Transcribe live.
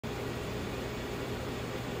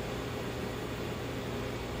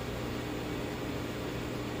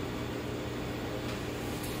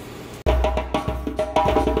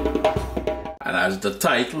as the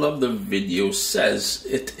title of the video says,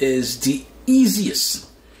 it is the easiest.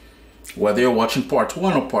 Whether you're watching part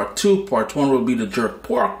 1 or part 2, part 1 will be the jerk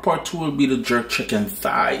pork, part 2 will be the jerk chicken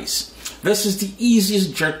thighs. This is the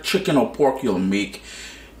easiest jerk chicken or pork you'll make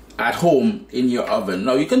at home in your oven.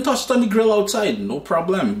 Now you can toss it on the grill outside, no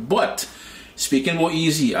problem. But speaking more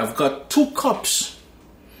easy, I've got 2 cups.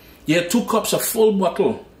 Yeah, 2 cups, a full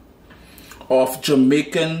bottle of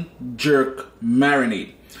Jamaican jerk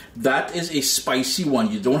marinade. That is a spicy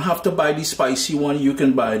one. You don't have to buy the spicy one. You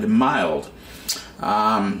can buy the mild.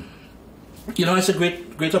 You know, it's a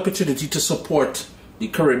great opportunity to support the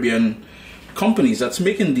Caribbean companies that's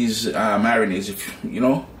making these marinades. If you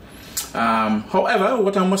know. However,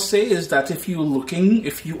 what I must say is that if you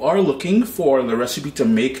are looking for the recipe to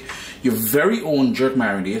make your very own jerk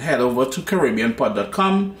marinade, head over to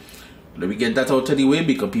CaribbeanPot.com. Let me get that out of the way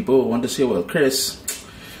because people want to say, well, Chris,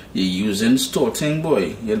 you're using store thing,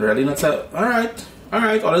 boy. You're really not alright, or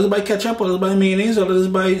let's buy ketchup, or let's buy mayonnaise, or let's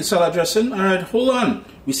buy salad dressing. Alright, hold on.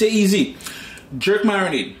 We say easy. Jerk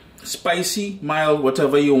marinade. Spicy, mild,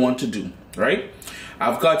 whatever you want to do. Right?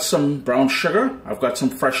 I've got some brown sugar. I've got some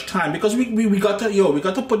fresh thyme because we got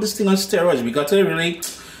to put this thing on steroids.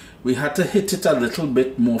 We had to hit it a little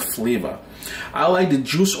bit more flavor. I like the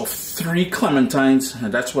juice of 3 clementines,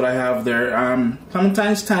 and that's what I have there.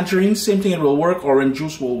 Clementines, tangerines, same thing, it will work. Orange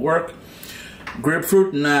juice will work.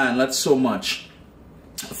 Grapefruit, nah, not so much.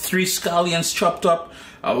 3 scallions chopped up,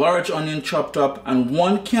 a large onion chopped up, and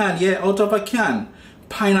 1 can, yeah, out of a can,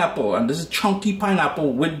 pineapple. And this is chunky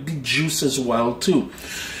pineapple with the juice as well too.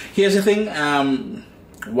 Here's the thing,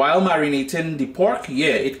 while marinating the pork,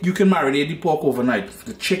 yeah, you can marinate the pork overnight. For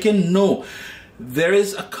the chicken, no. There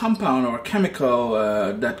is a compound or a chemical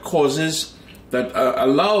that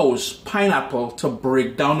allows pineapple to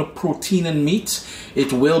break down the protein in meat.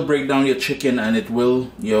 It will break down your chicken, and it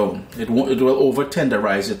will over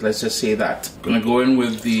tenderize it. Let's just say that. Gonna go in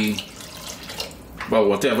with the, well,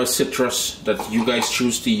 whatever citrus that you guys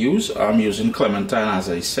choose to use. I'm using clementine, as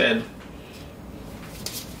I said.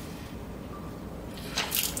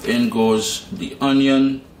 In goes the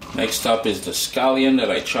onion. Next up is the scallion that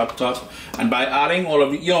I chopped up. And by adding all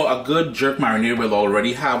of the, a good jerk marinade will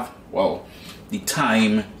already have, well, the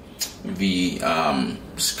thyme, the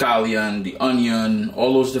scallion, the onion,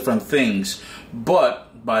 all those different things.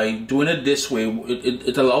 But by doing it this way,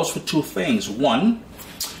 it allows for 2 things. 1,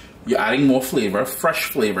 you're adding more flavor, fresh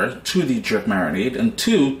flavor to the jerk marinade. And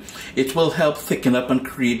 2, it will help thicken up and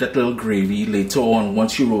create that little gravy later on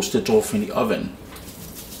once you roast it off in the oven.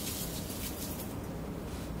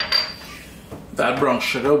 That brown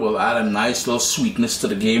sugar will add a nice little sweetness to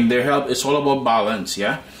the game there. It's all about balance,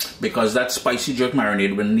 yeah? Because that spicy jerk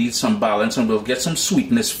marinade will need some balance, and we'll get some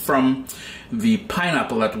sweetness from the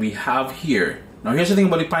pineapple that we have here. Now here's the thing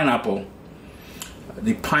about the pineapple.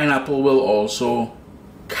 The pineapple will also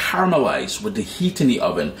caramelize with the heat in the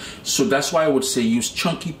oven. So that's why I would say use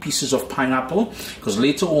chunky pieces of pineapple, because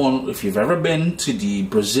later on, if you've ever been to the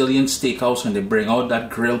Brazilian steakhouse and they bring out that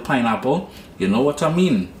grilled pineapple, you know what I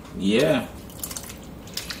mean. Yeah,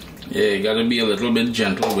 you gotta be a little bit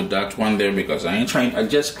gentle with that one there, because I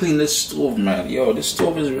just cleaned this stove, man. Yo, this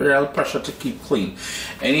stove is real pressure to keep clean.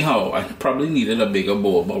 Anyhow, I probably needed a bigger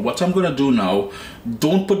bowl, but what I'm gonna do now,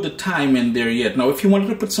 don't put the thyme in there yet. Now, if you wanted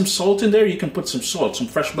to put some salt in there, you can put some salt, some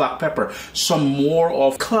fresh black pepper. Some more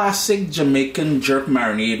of classic Jamaican jerk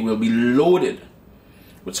marinade will be loaded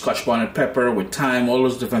with scotch bonnet pepper, with thyme, all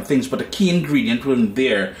those different things. But the key ingredient in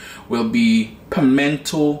there will be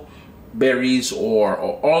pimento berries or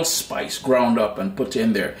allspice ground up and put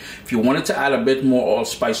in there. If you wanted to add a bit more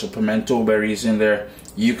allspice or pimento berries in there,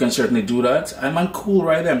 you can certainly do that. I'm on cool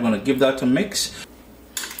right there. I'm going to give that a mix.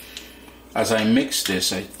 As I mix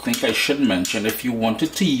this, I think I should mention, if you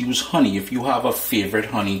wanted to use honey, if you have a favorite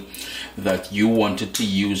honey that you wanted to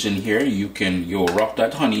use in here, you can rock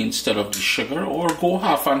that honey instead of the sugar, or go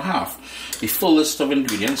half and half. The full list of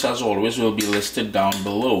ingredients, as always, will be listed down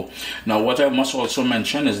below. Now, what I must also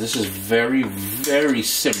mention is this is very, very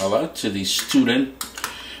similar to the student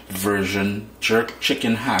version jerk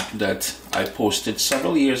chicken hack that I posted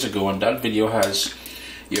several years ago, and that video has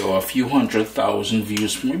a few 100,000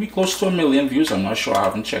 views, maybe close to 1 million views. I'm not sure, I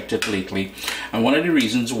haven't checked it lately. And one of the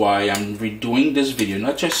reasons why I'm redoing this video,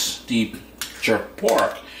 not just the jerk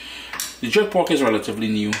pork. The jerk pork is relatively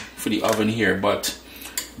new for the oven here, but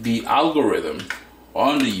the algorithm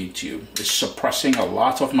on the YouTube is suppressing a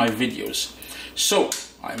lot of my videos. So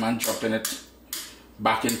I'm dropping it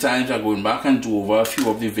back in time. I'm going back and do over a few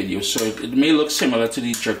of the videos, so it may look similar to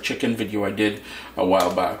the jerk chicken video I did a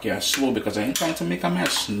while back. Yeah, slow, because I ain't trying to make a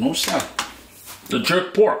mess. No sir. The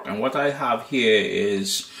jerk pork, and what I have here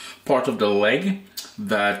is part of the leg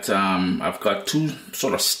that I've got two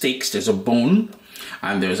sort of steaks. There's a bone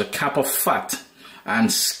and there's a cap of fat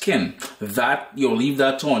and skin. That you'll leave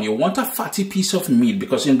that on. You want a fatty piece of meat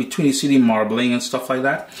because in between you see the marbling and stuff like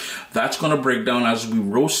that. That's going to break down as we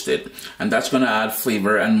roast it, and that's going to add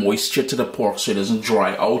flavor and moisture to the pork so it doesn't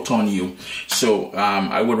dry out on you. So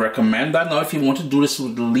I would recommend that. Now if you want to do this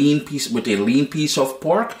with a lean piece of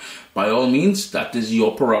pork, by all means, that is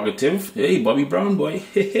your prerogative. Hey, Bobby Brown boy.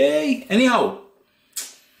 Hey. Anyhow,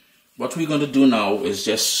 what we're going to do now is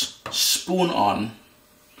just spoon on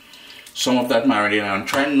some of that marinade. I'm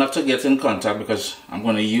trying not to get in contact because I'm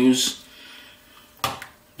going to use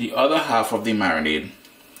the other half of the marinade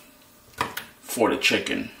for the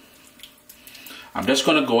chicken. I'm just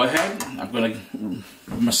going to go ahead, I'm going to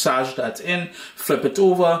massage that in, flip it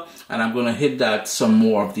over, and I'm going to hit that some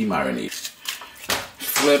more of the marinade.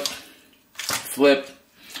 Flip, flip,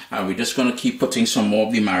 and we're just going to keep putting some more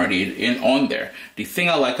of the marinade in on there. The thing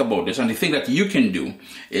I like about this, and the thing that you can do,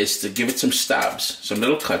 is to give it some stabs, some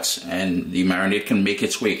little cuts, and the marinade can make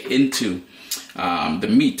its way into the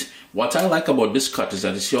meat. What I like about this cut is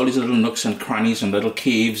that you see all these little nooks and crannies and little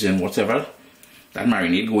caves and whatever. That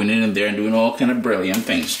marinade going in there and doing all kind of brilliant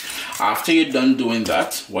things. After you're done doing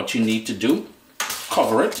that, what you need to do,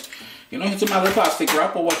 cover it. You know, hit it with a plastic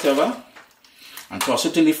wrap or whatever, and toss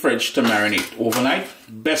it in the fridge to marinate overnight.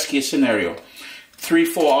 Best case scenario,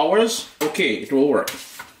 3-4 hours, okay, it will work.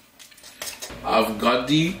 I've got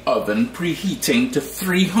the oven preheating to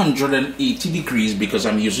 380 degrees because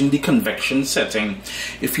I'm using the convection setting.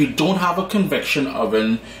 If you don't have a convection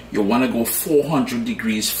oven, you want to go 400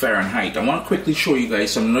 degrees Fahrenheit. I want to quickly show you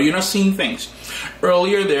guys something. No, you're not seeing things.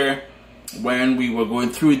 Earlier there, when we were going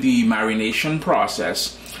through the marination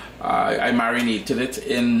process, I marinated it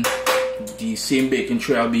in the same baking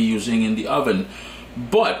tray I'll be using in the oven.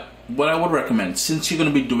 But what I would recommend, since you're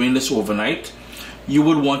going to be doing this overnight, you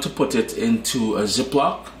would want to put it into a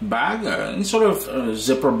Ziploc bag, any sort of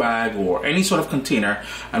zipper bag or any sort of container,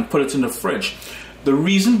 and put it in the fridge. The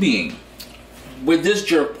reason being, with this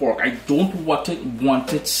jerk pork, I don't want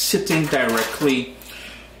it sitting directly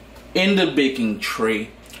in the baking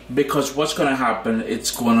tray, because what's going to happen,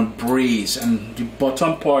 it's going to braise, and the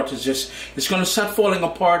bottom part is just, it's going to start falling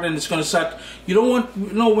apart, and it's going to start, you don't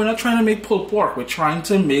want, no, we're not trying to make pulled pork, we're trying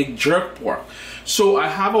to make jerk pork. So I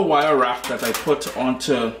have a wire wrap that I put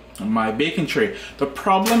onto my baking tray. The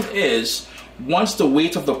problem is, once the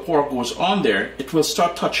weight of the pork goes on there, it will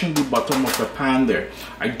start touching the bottom of the pan there.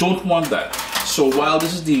 I don't want that. So while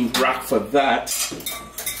this is the rack for that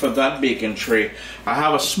baking tray, I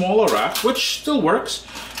have a smaller rack, which still works,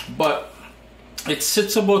 but it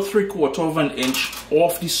sits about 3/4 of an inch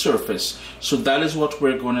off the surface. So that is what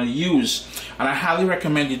we're going to use, and I highly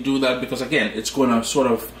recommend you do that, because again, it's going to sort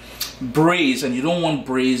of braise, and you don't want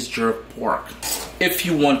braised jerk pork. If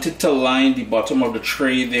you wanted to line the bottom of the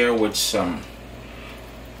tray there with some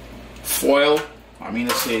foil, I mean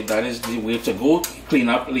to say, that is the way to go. Clean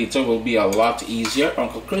up later will be a lot easier.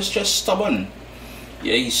 Uncle Chris just stubborn.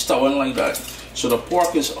 Yeah, he's stubborn like that. So the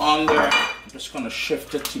pork is on there. I'm just going to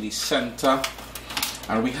shift it to the center,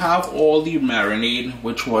 and we have all the marinade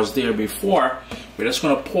which was there before. We're just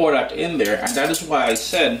going to pour that in there, and that is why I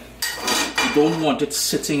said you don't want it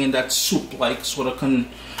sitting in that soup-like sort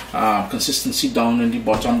of consistency down in the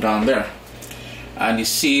bottom down there. And the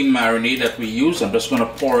same marinade that we use, I'm just going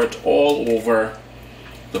to pour it all over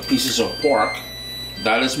the pieces of pork.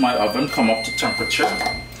 That is my oven come up to temperature.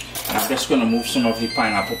 And I'm just going to move some of the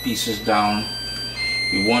pineapple pieces down.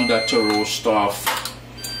 We want that to roast off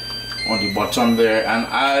on the bottom there. And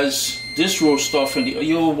as this roast off in the,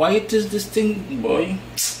 yo, why it is this thing, boy?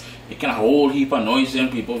 You can have a whole heap of noise in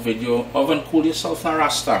people video. Oven cool yourself and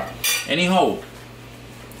rasta. Anyhow,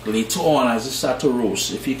 later on as it start to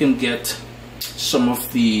roast, if you can get some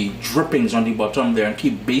of the drippings on the bottom there and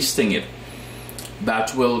keep basting it,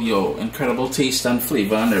 that will, yo, incredible taste and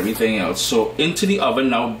flavor and everything else. So into the oven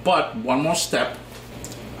now, but one more step,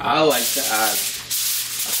 I like to add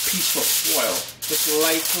a piece of foil just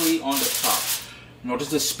lightly on the top.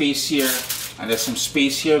 Notice the space here, and there's some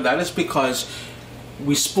space here. That is because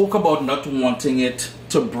we spoke about not wanting it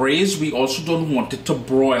to braise. We also don't want it to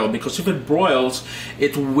broil, because if it broils,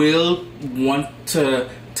 it will want to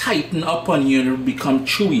tighten up on you and it will become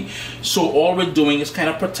chewy. So all we're doing is kind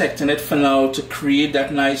of protecting it for now to create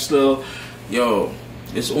that nice little, yo,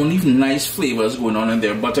 there's only nice flavors going on in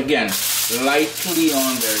there. But again, lightly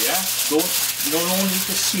on there, yeah? You don't need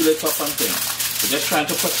to seal it up and things. We're just trying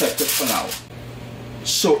to protect it for now.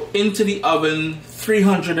 So into the oven,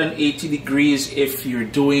 380 degrees if you're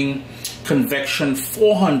doing convection,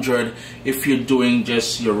 400 if you're doing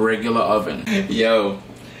just your regular oven. Yo,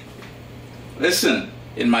 Listen,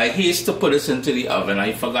 in my haste to put this into the oven,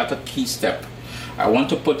 I forgot a key step. I want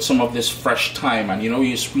to put some of this fresh thyme, and you know,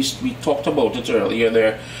 we talked about it earlier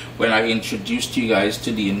there when I introduced you guys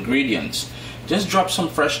to the ingredients. Just drop some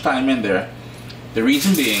fresh thyme in there. The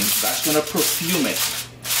reason being, that's going to perfume it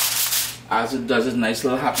as it does its nice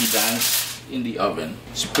little happy dance in the oven.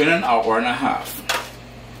 It's been an hour and a half,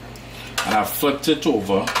 and I've flipped it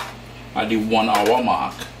over at the 1 hour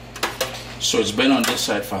mark. So it's been on this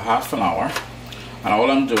side for half an hour, and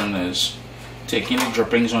all I'm doing is taking the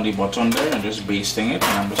drippings on the bottom there and just basting it,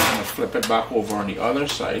 and I'm just going to flip it back over on the other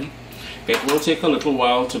side. It will take a little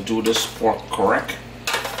while to do this pork correct,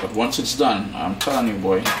 but once it's done, I'm telling you,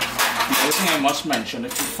 boy. The other thing I must mention,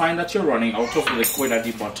 if you find that you're running out of liquid at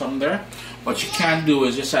the bottom there, what you can do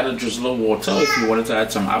is just add a drizzle of water. If you wanted to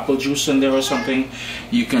add some apple juice in there or something,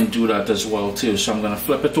 you can do that as well too. So I'm going to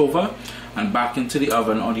flip it over and back into the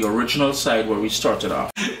oven on the original side where we started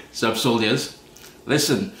off. Sup, soldiers?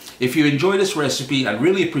 Listen, if you enjoy this recipe, I'd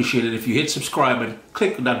really appreciate it if you hit subscribe and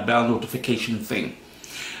click that bell notification thing.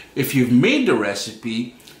 If you've made the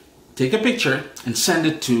recipe, take a picture and send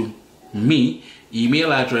it to me.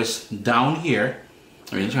 Email address down here.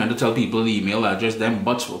 I mean, trying to tell people the email address, them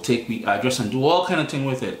butts will take the address and do all kind of thing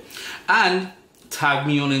with it. And tag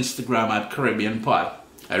me on Instagram at Caribbean Pot.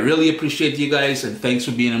 I really appreciate you guys, and thanks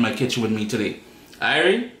for being in my kitchen with me today.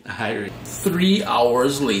 Irie? 3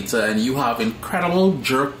 hours later, and you have incredible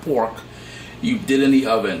jerk pork you did in the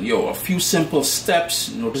oven. Yo, a few simple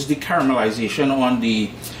steps. Notice the caramelization on the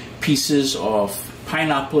pieces of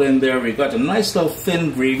pineapple in there. We got a nice little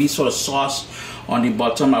thin gravy sort of sauce on the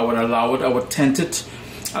bottom. I would allow it, I would tent it,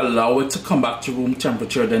 allow it to come back to room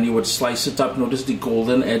temperature, then you would slice it up. Notice the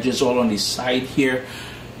golden edges all on the side here.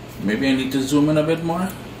 Maybe I need to zoom in a bit more.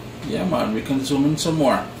 Yeah man, we can zoom in some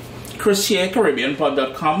more. Chris here,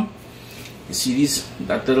 CaribbeanPod.com. You see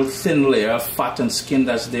that little thin layer of fat and skin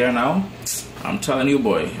that's there now? I'm telling you,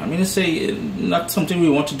 boy. I mean, to say not something we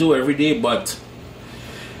want to do every day, but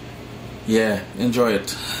yeah, enjoy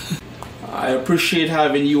it. I appreciate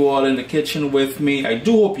having you all in the kitchen with me. I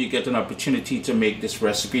do hope you get an opportunity to make this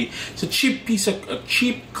recipe. It's a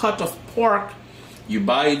cheap cut of pork. You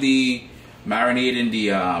buy the marinade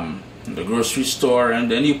in the grocery store, and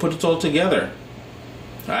then you put it all together.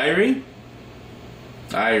 Irie?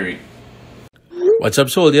 Irie. What's up,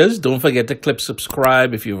 soldiers? Don't forget to click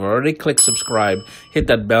subscribe. If you've already clicked subscribe, hit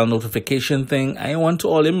that bell notification thing. I want to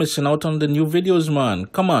all you missing out on the new videos, man.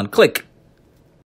 Come on, click.